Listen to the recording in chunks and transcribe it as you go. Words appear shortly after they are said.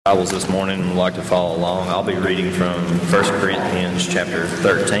Bibles this morning and would like to follow along, I'll be reading from 1 Corinthians chapter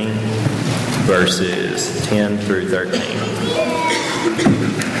 13, verses 10 through 13.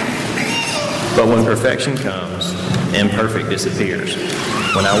 But when perfection comes, imperfect disappears.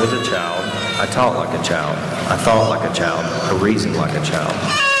 When I was a child, I taught like a child. I thought like a child. I reasoned like a child.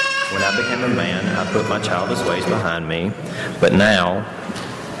 When I became a man, I put my childish ways behind me. But now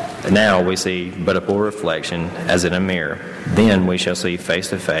we see but a poor reflection as in a mirror. Then we shall see face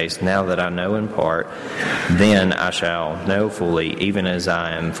to face. Now that I know in part, then I shall know fully, even as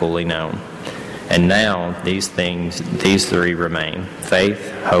I am fully known. And now these three remain: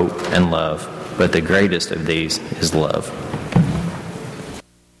 faith, hope, and love. But the greatest of these is love.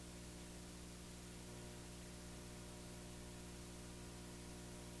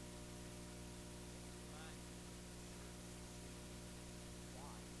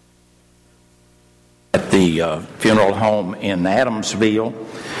 The funeral home in Adamsville.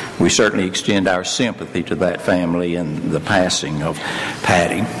 We certainly extend our sympathy to that family and the passing of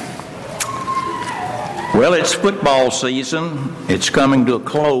Patty. Well, it's football season. It's coming to a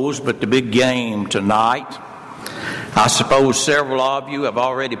close, but the big game tonight. I suppose several of you have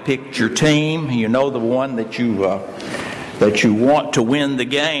already picked your team. You know the one that you want to win the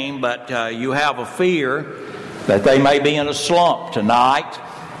game, but you have a fear that they may be in a slump tonight.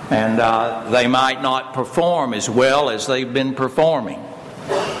 And they might not perform as well as they've been performing.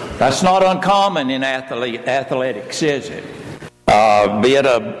 That's not uncommon in athletics, is it? Be it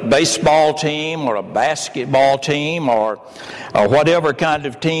a baseball team or a basketball team or whatever kind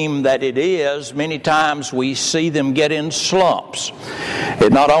of team that it is, many times we see them get in slumps.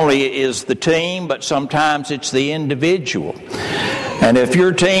 It not only is the team, but sometimes it's the individual. And if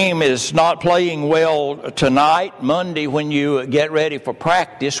your team is not playing well tonight, Monday, when you get ready for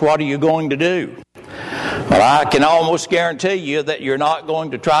practice, what are you going to do? Well, I can almost guarantee you that you're not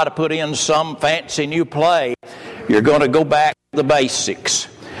going to try to put in some fancy new play. You're going to go back to the basics.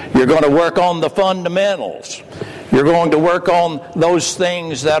 You're going to work on the fundamentals. You're going to work on those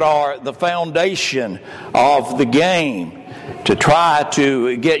things that are the foundation of the game to try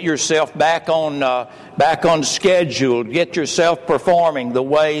to get yourself back on schedule, get yourself performing the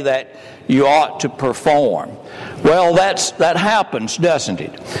way that you ought to perform. Well, that happens, doesn't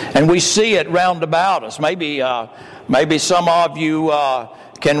it? And we see it round about us. Maybe some of you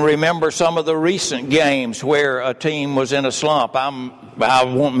can remember some of the recent games where a team was in a slump. I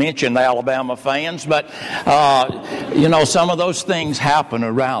won't mention the Alabama fans, but some of those things happen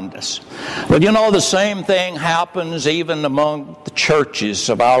around us. But the same thing happens even among the churches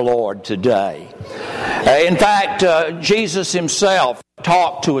of our Lord today. In fact, Jesus himself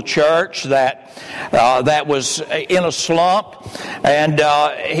talked to a church that was in a slump, and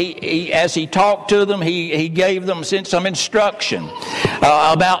he as he talked to them, he gave them some instruction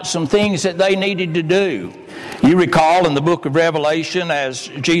about some things that they needed to do. You recall in the book of Revelation, as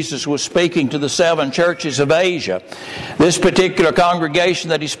Jesus was speaking to the 7 churches of Asia, this particular congregation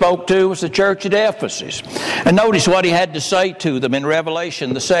that he spoke to was the church at Ephesus. And notice what he had to say to them in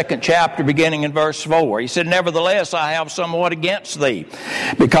Revelation, the 2nd chapter, beginning in verse 4. He said, "Nevertheless, I have somewhat against thee,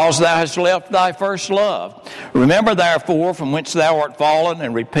 because thou hast left thy first love. Remember therefore from whence thou art fallen,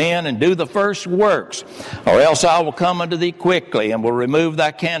 and repent, and do the first works. Or else I will come unto thee quickly, and will remove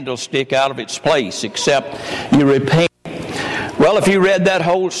thy candlestick out of its place, except you repent." Well, if you read that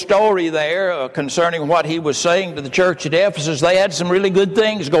whole story there concerning what he was saying to the church at Ephesus, they had some really good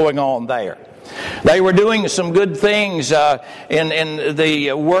things going on there. They were doing some good things in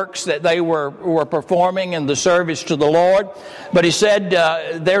the works that they were performing in the service to the Lord. But he said,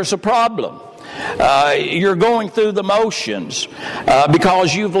 there's a problem. You're going through the motions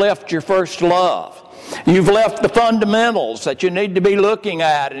because you've left your first love. You've left the fundamentals that you need to be looking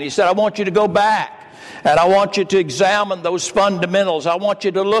at. And he said, I want you to go back. And I want you to examine those fundamentals. I want you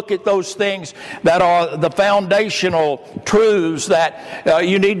to look at those things that are the foundational truths that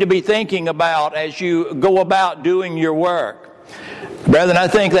you need to be thinking about as you go about doing your work. Brethren, I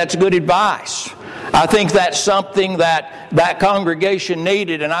think that's good advice. I think that's something that congregation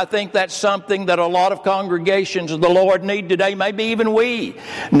needed, and I think that's something that a lot of congregations of the Lord need today. Maybe even we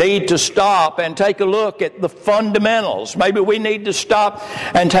need to stop and take a look at the fundamentals. Maybe we need to stop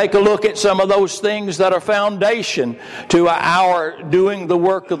and take a look at some of those things that are foundation to our doing the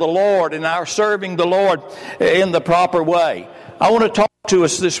work of the Lord and our serving the Lord in the proper way. I want to talk to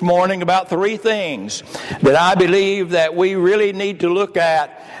us this morning about three things that I believe that we really need to look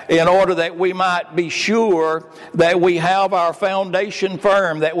at in order that we might be sure that we have our foundation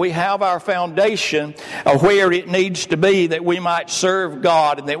firm, that we have our foundation where it needs to be, that we might serve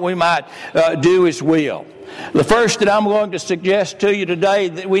God and that we might do His will. The first that I'm going to suggest to you today,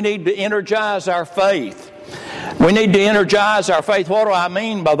 that we need to energize our faith. We need to energize our faith. What do I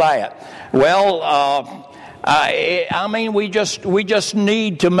mean by that? Well, I mean we just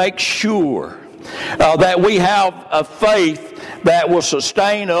need to make sure that we have a faith that will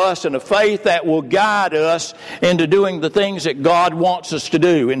sustain us and a faith that will guide us into doing the things that God wants us to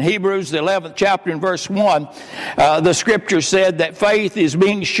do. In Hebrews, the 11th chapter and verse 1, the Scripture said that faith is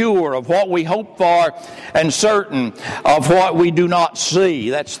being sure of what we hope for and certain of what we do not see.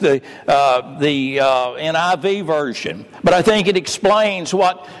 That's the NIV version. But I think it explains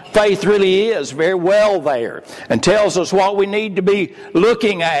what faith really is very well there and tells us what we need to be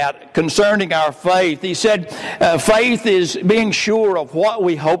looking at concerning our faith. He said faith is being sure of what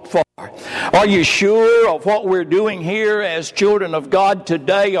we hope for. Are you sure of what we're doing here as children of God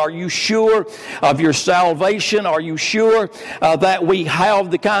today? Are you sure of your salvation? Are you sure that we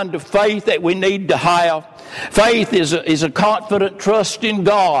have the kind of faith that we need to have? Faith is a confident trust in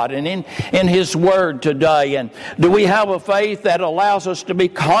God and in His Word today. And do we have a faith that allows us to be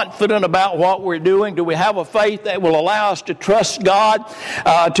confident about what we're doing? Do we have a faith that will allow us to trust God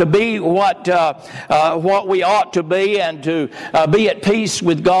to be what we ought to be and to be at peace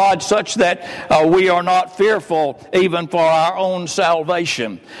with God such that we are not fearful even for our own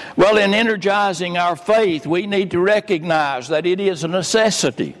salvation? Well, in energizing our faith, we need to recognize that it is a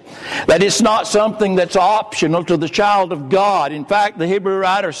necessity, that it's not something that's optional to the child of God. In fact, the Hebrew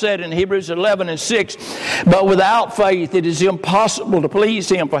writer said in Hebrews 11:6, "But without faith it is impossible to please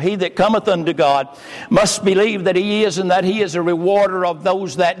Him, for he that cometh unto God must believe that He is, and that He is a rewarder of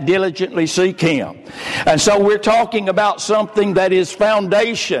those that diligently seek Him." And so we're talking about something that is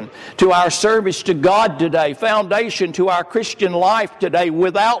foundation to our service to God today, foundation to our Christian life today.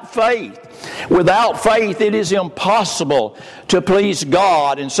 Without faith, it is impossible to please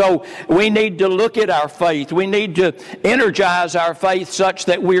God. And so we need to look at our faith. We need to energize our faith such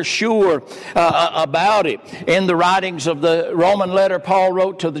that we're sure about it. In the writings of the Roman letter Paul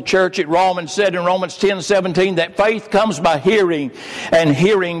wrote to the church at Romans, said in Romans 10:17 that faith comes by hearing, and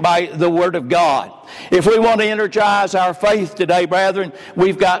hearing by the Word of God. If we want to energize our faith today, brethren,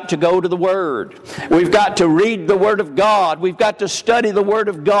 we've got to go to the Word. We've got to read the Word of God. We've got to study the Word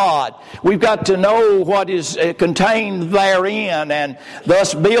of God. We've got to know what is contained therein and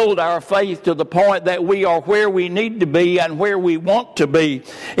thus build our faith to the point that we are where we need to be and where we want to be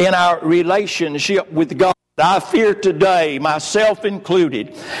in our relationship with God. I fear today, myself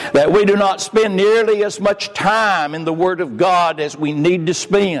included, that we do not spend nearly as much time in the Word of God as we need to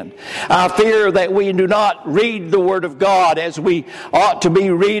spend. I fear that we do not read the Word of God as we ought to be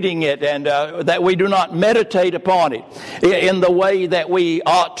reading it, and that we do not meditate upon it in the way that we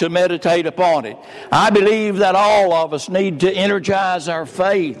ought to meditate upon it. I believe that all of us need to energize our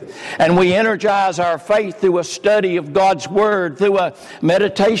faith, and we energize our faith through a study of God's Word, through a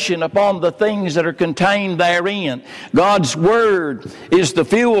meditation upon the things that are contained therein. God's Word is the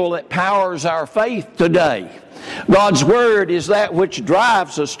fuel that powers our faith today. God's Word is that which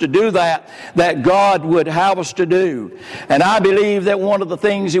drives us to do that God would have us to do. And I believe that one of the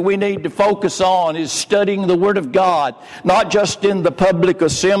things that we need to focus on is studying the Word of God, not just in the public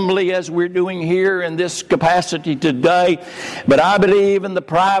assembly as we're doing here in this capacity today, but I believe in the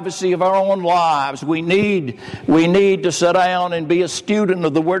privacy of our own lives. We need to sit down and be a student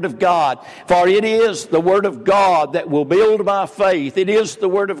of the Word of God, for it is the Word of God that will build my faith. It is the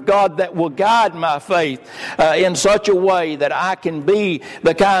Word of God that will guide my faith in such a way that I can be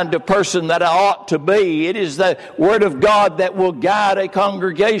the kind of person that I ought to be. It is the Word of God that will guide a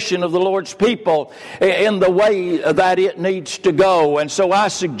congregation of the Lord's people in the way that it needs to go. And so I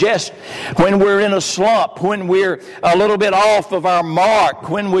suggest when we're in a slump, when we're a little bit off of our mark,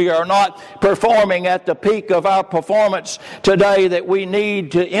 when we are not performing at the peak of our performance today, that we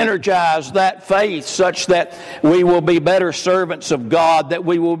need to energize that faith such that we will be better servants of God, that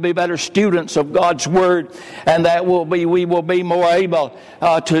we will be better students of God's Word, and that we will be more able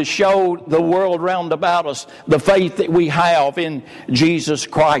to show the world round about us the faith that we have in Jesus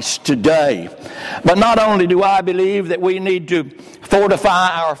Christ today. But not only do I believe that we need to fortify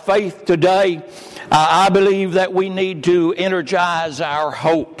our faith today, I believe that we need to energize our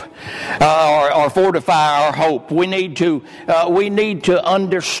hope, or fortify our hope. We need to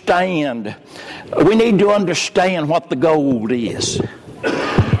understand. We need to understand what the goal is.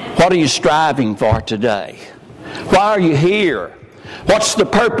 What are you striving for today? Why are you here? What's the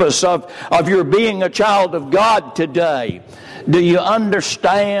purpose of your being a child of God today? Do you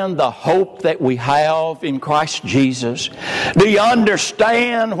understand the hope that we have in Christ Jesus? Do you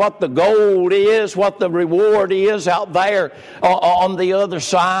understand what the goal is, what the reward is out there on the other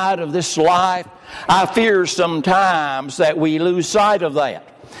side of this life? I fear sometimes that we lose sight of that.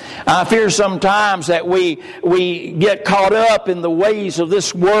 I fear sometimes that we get caught up in the ways of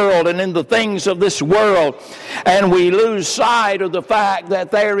this world and in the things of this world, and we lose sight of the fact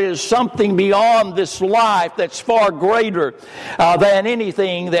that there is something beyond this life that's far greater than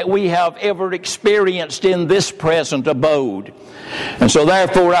anything that we have ever experienced in this present abode. And so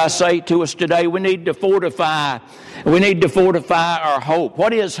therefore I say to us today, we need to fortify our hope.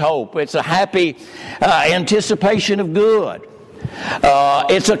 What is hope? It's a happy anticipation of good.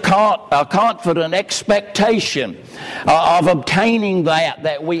 It's a confident expectation of obtaining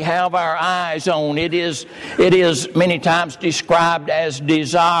that we have our eyes on. It is many times described as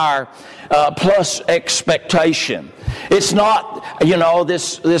desire plus expectation. It's not,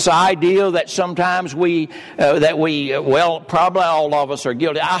 this idea that sometimes probably all of us are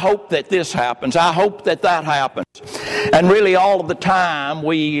guilty. I hope that this happens. I hope that happens. And really all of the time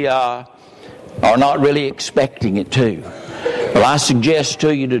we are not really expecting it to. Well, I suggest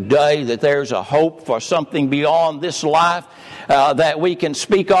to you today that there's a hope for something beyond this life that we can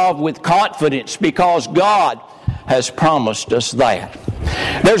speak of with confidence because God has promised us that.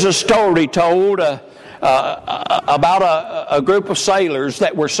 There's a story told about a group of sailors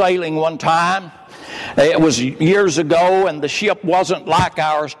that were sailing one time. It was years ago, and the ship wasn't like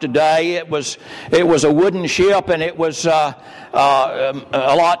ours today. It was a wooden ship, and it was a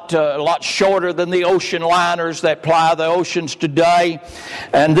lot shorter than the ocean liners that ply the oceans today.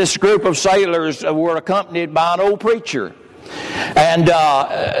 And this group of sailors were accompanied by an old preacher. And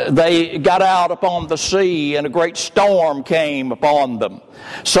they got out upon the sea, and a great storm came upon them,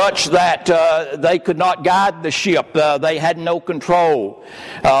 such that they could not guide the ship. They had no control.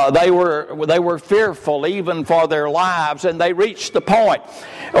 They were fearful even for their lives, and they reached the point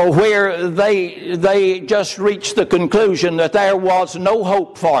where they just reached the conclusion that there was no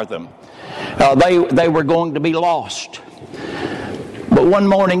hope for them. They were going to be lost. But one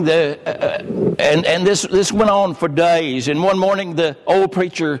morning, and this went on for days. And one morning, the old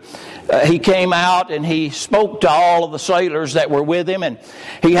preacher, he came out and he spoke to all of the sailors that were with him, and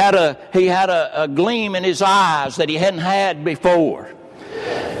he had a gleam in his eyes that he hadn't had before.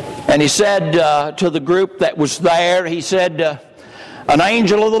 And he said to the group that was there, he said, "An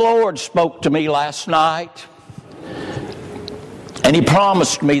angel of the Lord spoke to me last night, and he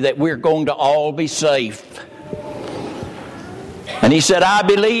promised me that we're going to all be safe." And he said, "I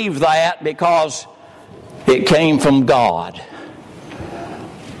believe that because it came from God."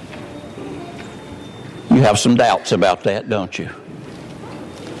 You have some doubts about that, don't you?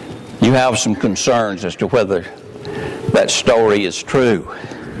 You have some concerns as to whether that story is true.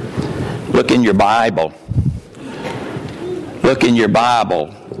 Look in your Bible. Look in your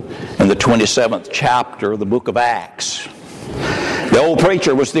Bible in the 27th chapter of the book of Acts. The old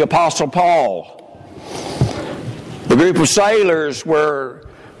preacher was the Apostle Paul. The group of sailors were,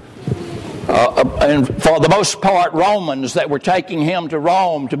 and for the most part, Romans that were taking him to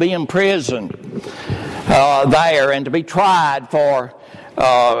Rome to be imprisoned there and to be tried for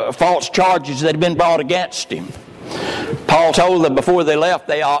false charges that had been brought against him. Paul told them before they left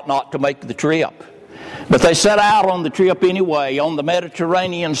they ought not to make the trip. But they set out on the trip anyway, on the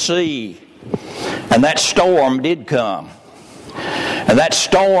Mediterranean Sea. And that storm did come. And that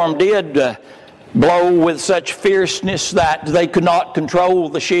storm did blow with such fierceness that they could not control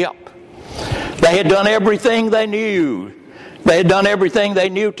the ship. They had done everything they knew. They had done everything they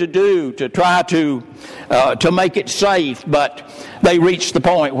knew to do to try to make it safe, but they reached the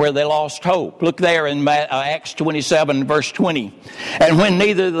point where they lost hope. Look there in Acts 27, verse 20. "And when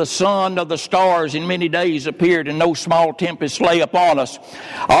neither the sun nor the stars in many days appeared, and no small tempest lay upon us,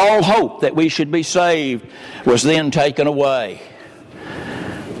 all hope that we should be saved was then taken away."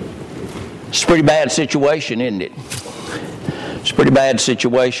 It's a pretty bad situation, isn't it? It's a pretty bad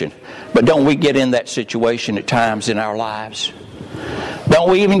situation. But don't we get in that situation at times in our lives? Don't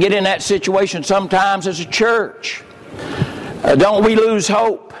we even get in that situation sometimes as a church? Don't we lose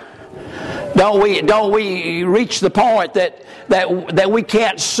hope? Don't we reach the point that we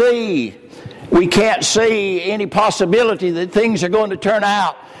can't see? We can't see any possibility that things are going to turn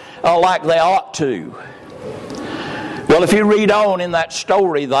out like they ought to. Well, if you read on in that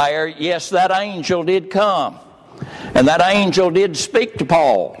story there, yes, that angel did come. And that angel did speak to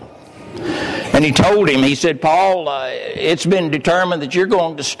Paul. And he told him, he said, "Paul, it's been determined that you're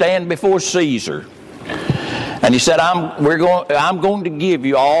going to stand before Caesar. And he said, I'm going to give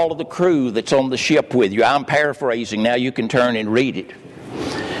you all of the crew that's on the ship with you. I'm paraphrasing now. You can turn and read it.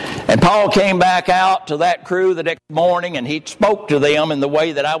 And Paul came back out to that crew the next morning, and he spoke to them in the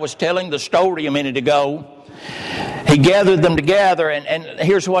way that I was telling the story a minute ago. He gathered them together, and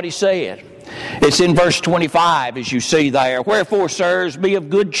here's what he said. It's in verse 25, as you see there. Wherefore, sirs, be of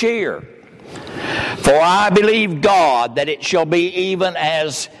good cheer. For I believe God that it shall be even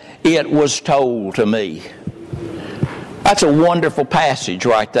as it was told to me. That's a wonderful passage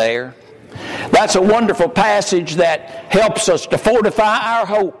right there. That's a wonderful passage that helps us to fortify our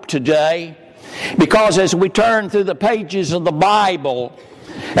hope today. Because as we turn through the pages of the Bible,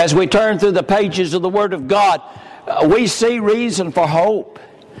 as we turn through the pages of the Word of God, we see reason for hope.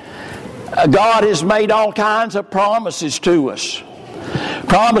 God has made all kinds of promises to us.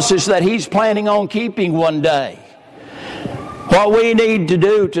 Promises that He's planning on keeping one day. What we need to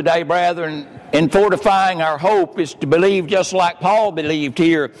do today, brethren, in fortifying our hope is to believe just like Paul believed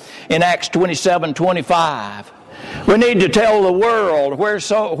here in Acts 27:25. We need to tell the world,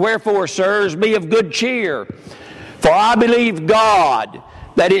 wherefore, sirs, be of good cheer. For I believe God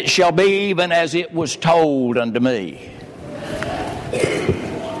that it shall be even as it was told unto me.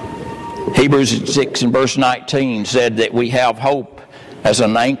 Hebrews 6 and verse 19 said that we have hope as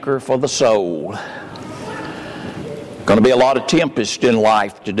an anchor for the soul. Going to be a lot of tempest in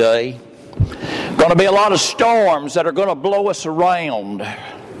life today. Going to be a lot of storms that are going to blow us around.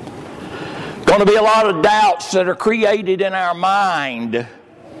 Going to be a lot of doubts that are created in our mind.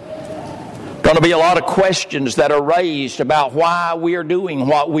 Going to be a lot of questions that are raised about why we are doing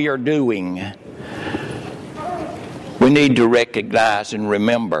what we are doing. We need to recognize and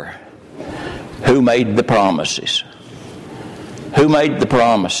remember who made the promises. Who made the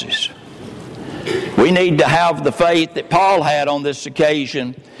promises? We need to have the faith that Paul had on this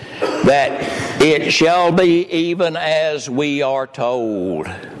occasion, that it shall be even as we are told.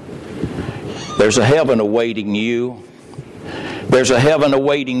 There's a heaven awaiting you. There's a heaven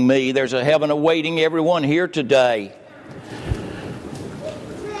awaiting me. There's a heaven awaiting everyone here today.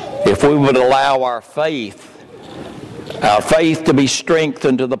 If we would allow our faith to be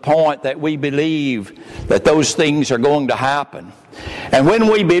strengthened to the point that we believe that those things are going to happen. And when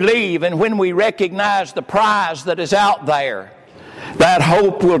we believe and when we recognize the prize that is out there, that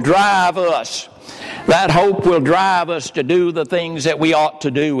hope will drive us. That hope will drive us to do the things that we ought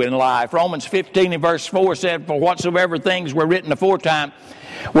to do in life. Romans 15 and verse 4 said, for whatsoever things were written aforetime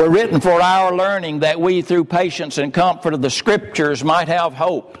were written for our learning, that we through patience and comfort of the Scriptures might have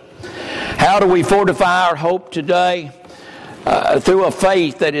hope. How do we fortify our hope today? Through a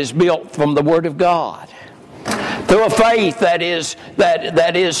faith that is built from the Word of God. Through a faith that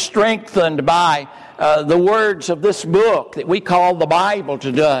is strengthened by the words of this book that we call the Bible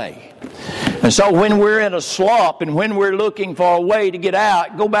today. And so when we're in a slump and when we're looking for a way to get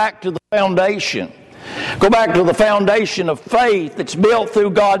out, go back to the foundation. Go back to the foundation of faith that's built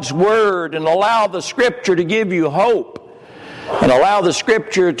through God's Word, and allow the Scripture to give you hope. And allow the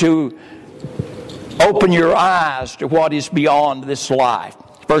Scripture to open your eyes to what is beyond this life.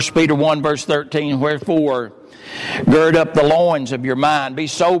 1 Peter 1 verse 13, wherefore gird up the loins of your mind, be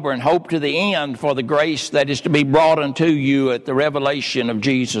sober and hope to the end for the grace that is to be brought unto you at the revelation of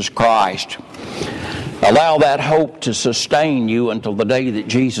Jesus Christ. Allow that hope to sustain you until the day that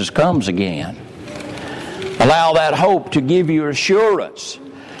Jesus comes again. Allow that hope to give you assurance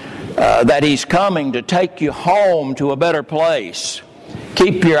that He's coming to take you home to a better place.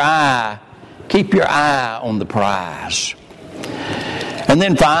 Keep your eye on the prize. And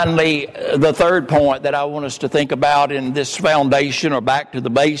then finally, the third point that I want us to think about in this foundation, or back to the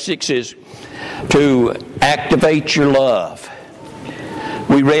basics, is to activate your love.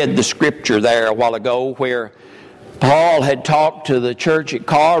 We read the scripture there a while ago where Paul had talked to the church at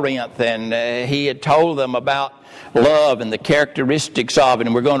Corinth, and he had told them about love and the characteristics of it,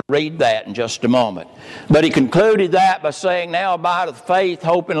 and we're going to read that in just a moment. But he concluded that by saying, now abideth faith,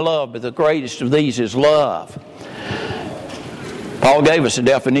 hope, and love, but the greatest of these is love. Paul gave us a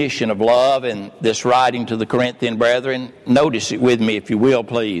definition of love in this writing to the Corinthian brethren. Notice it with me, if you will,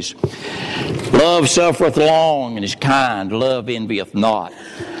 please. Love suffereth long and is kind. Love envieth not.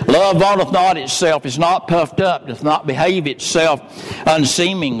 Love vaunteth not itself, is not puffed up, doth not behave itself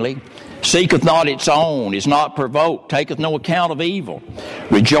unseemingly, seeketh not its own, is not provoked, taketh no account of evil,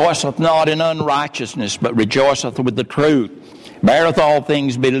 rejoiceth not in unrighteousness, but rejoiceth with the truth, beareth all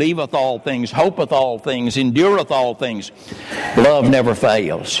things, believeth all things, hopeth all things, endureth all things. Love never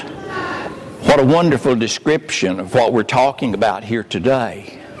fails. What a wonderful description of what we're talking about here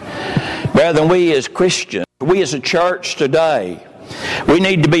today. Brethren, we as Christians, we as a church today, We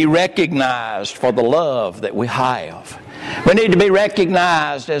need to be recognized for the love that we have. We need to be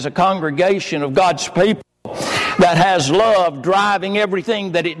recognized as a congregation of God's people that has love driving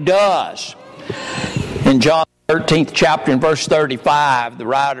everything that it does. In John 13th chapter and verse 35, the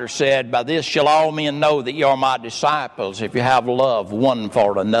writer said, "By this shall all men know that you are my disciples, if you have love one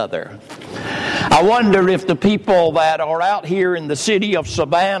for another." I wonder if the people that are out here in the city of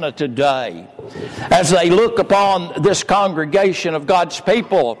Savannah today, as they look upon this congregation of God's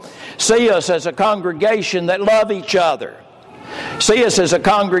people, see us as a congregation that love each other. See us as a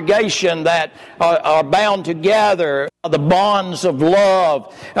congregation that are bound together, the bonds of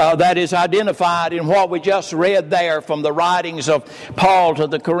love that is identified in what we just read there from the writings of Paul to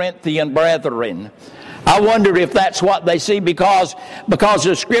the Corinthian brethren. I wonder if that's what they see, because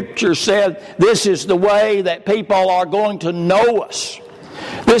the Scripture said this is the way that people are going to know us.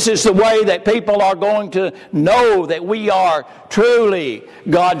 This is the way that people are going to know that we are truly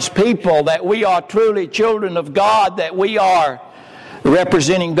God's people, that we are truly children of God, that we are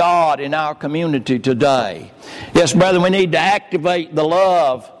representing God in our community today. Yes, brother, we need to activate the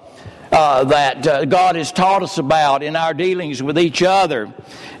love that God has taught us about in our dealings with each other,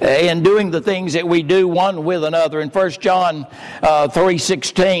 in doing the things that we do one with another. In 1 John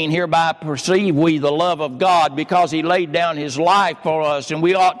 3:16, "Hereby perceive we the love of God, because He laid down His life for us, and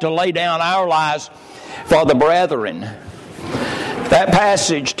we ought to lay down our lives for the brethren." That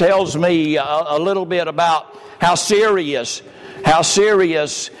passage tells me a little bit about how serious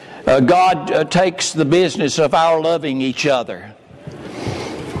God takes the business of our loving each other.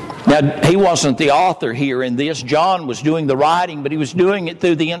 Now, he wasn't the author here in this. John was doing the writing, but he was doing it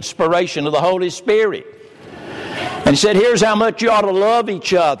through the inspiration of the Holy Spirit. And he said, here's how much you ought to love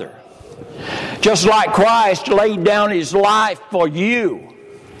each other. Just like Christ laid down His life for you.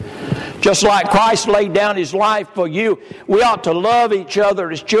 Just like Christ laid down His life for you, we ought to love each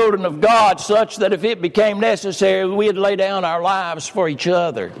other as children of God, such that if it became necessary, we'd lay down our lives for each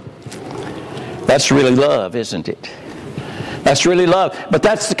other. That's really love, isn't it? That's really love. But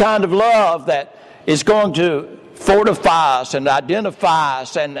that's the kind of love that is going to fortify us and identify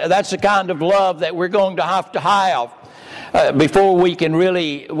us, and that's the kind of love that we're going to have before we can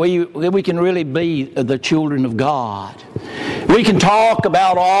really be the children of God. We can talk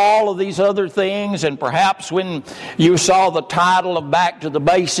about all of these other things, and perhaps when you saw the title of Back to the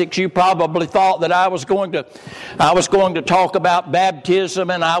Basics, you probably thought that I was going to talk about baptism,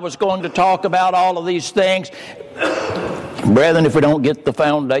 and I was going to talk about all of these things. Brethren, if we don't get the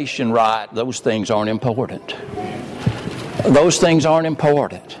foundation right, those things aren't important. Those things aren't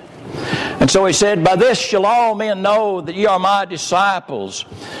important. And so he said, "By this shall all men know that ye are my disciples,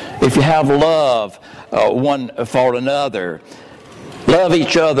 if you have love one for another." Love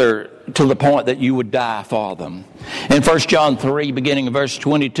each other to the point that you would die for them. In 1 John 3, beginning in verse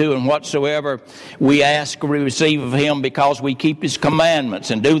 22, "And whatsoever we ask, we receive of Him, because we keep His commandments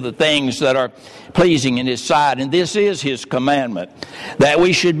and do the things that are pleasing in His sight. And this is His commandment, that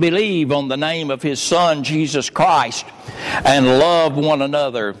we should believe on the name of His Son, Jesus Christ, and love one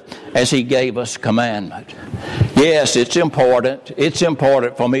another as He gave us commandment." Yes, it's important. It's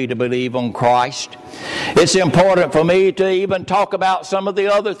important for me to believe on Christ. It's important for me to even talk about some of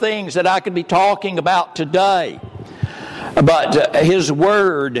the other things that I could be talking about today. But His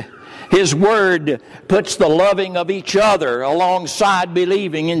Word puts the loving of each other alongside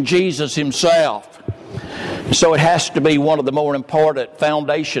believing in Jesus Himself. So it has to be one of the more important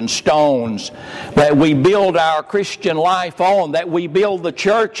foundation stones that we build our Christian life on, that we build the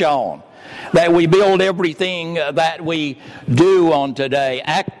church on, that we build everything that we do on today.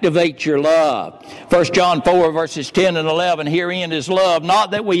 Activate your love. 1 John 4 verses 10 and 11, "Herein is love,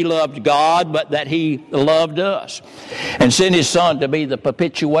 not that we loved God, but that He loved us, and sent His Son to be the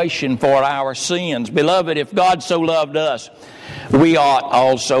propitiation for our sins. Beloved, if God so loved us, we ought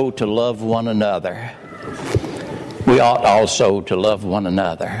also to love one another." We ought also to love one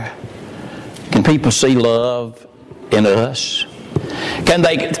another. Can people see love in us? Can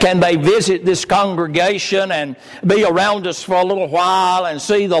they visit this congregation and be around us for a little while and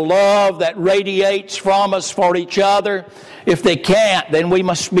see the love that radiates from us for each other? If they can't, then we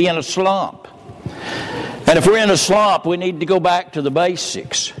must be in a slump. And if we're in a slump, we need to go back to the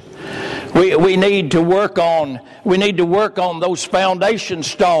basics. We need to work on those foundation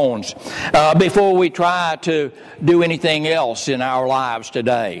stones before we try to do anything else in our lives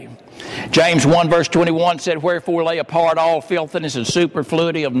today. James 1 verse 21 said, "Wherefore lay apart all filthiness and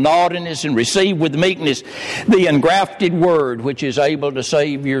superfluity of naughtiness, and receive with meekness the engrafted word, which is able to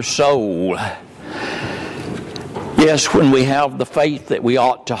save your soul." Yes, when we have the faith that we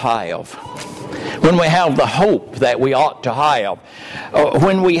ought to have, when we have the hope that we ought to have,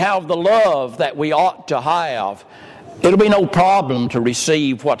 when we have the love that we ought to have, it'll be no problem to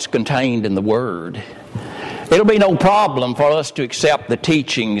receive what's contained in the Word. It'll be no problem for us to accept the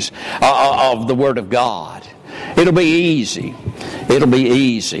teachings of the Word of God. It'll be easy. It'll be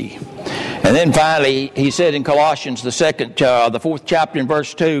easy. And then finally, he said in Colossians, the 4th chapter in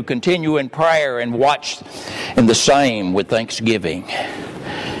verse 2, continue in prayer and watch in the same with thanksgiving.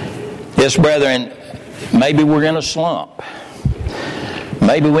 Yes, brethren, maybe we're in a slump.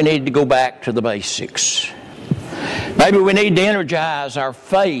 Maybe we need to go back to the basics. Maybe we need to energize our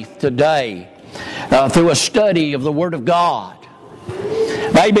faith today through a study of the Word of God.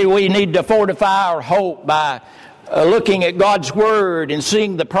 Maybe we need to fortify our hope by looking at God's Word and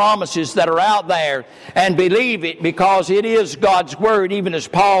seeing the promises that are out there and believe it because it is God's Word, even as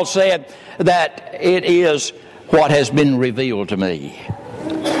Paul said that it is what has been revealed to me.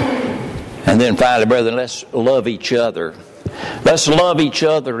 And then finally, brethren, let's love each other. Let's love each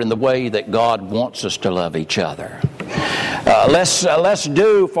other in the way that God wants us to love each other. Let's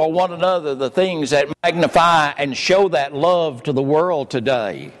do for one another the things that magnify and show that love to the world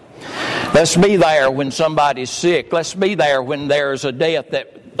today. Let's be there when somebody's sick. Let's be there when there's a death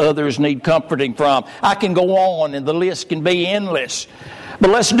that others need comforting from. I can go on and the list can be endless.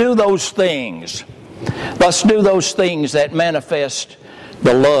 But let's do those things. Let's do those things that manifest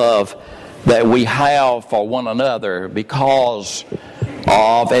the love that we have for one another because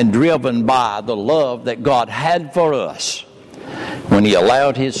of and driven by the love that God had for us when He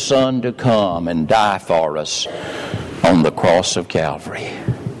allowed His Son to come and die for us on the cross of Calvary.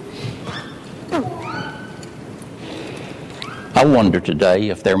 I wonder today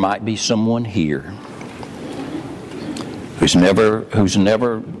if there might be someone here who's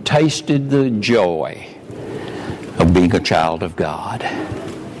never tasted the joy of being a child of God.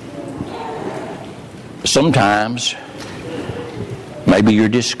 Sometimes maybe you're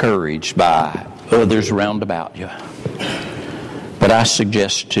discouraged by others round about you. But I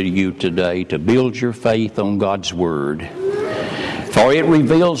suggest to you today to build your faith on God's Word, for it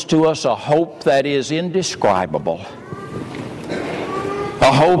reveals to us a hope that is indescribable,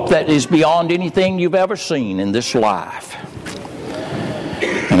 a hope that is beyond anything you've ever seen in this life.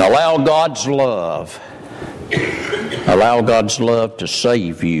 And allow God's love to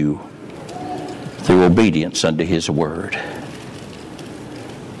save you through obedience unto His Word.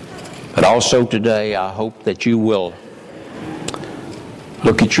 But also today, I hope that you will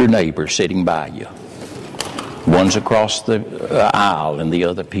look at your neighbor sitting by you. One's across the aisle in the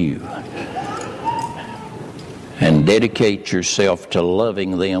other pew. And dedicate yourself to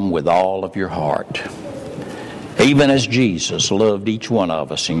loving them with all of your heart. Even as Jesus loved each one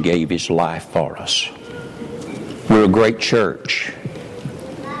of us and gave His life for us. We're a great church.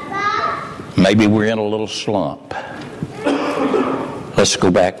 Maybe we're in a little slump. Let's go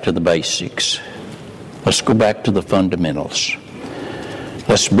back to the basics. Let's go back to the fundamentals.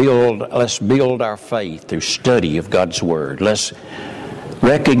 Let's build our faith through study of God's Word. Let's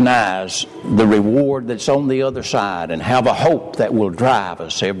recognize the reward that's on the other side and have a hope that will drive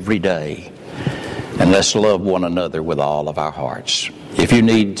us every day. And let's love one another with all of our hearts. If you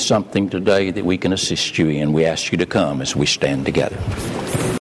need something today that we can assist you in, we ask you to come as we stand together.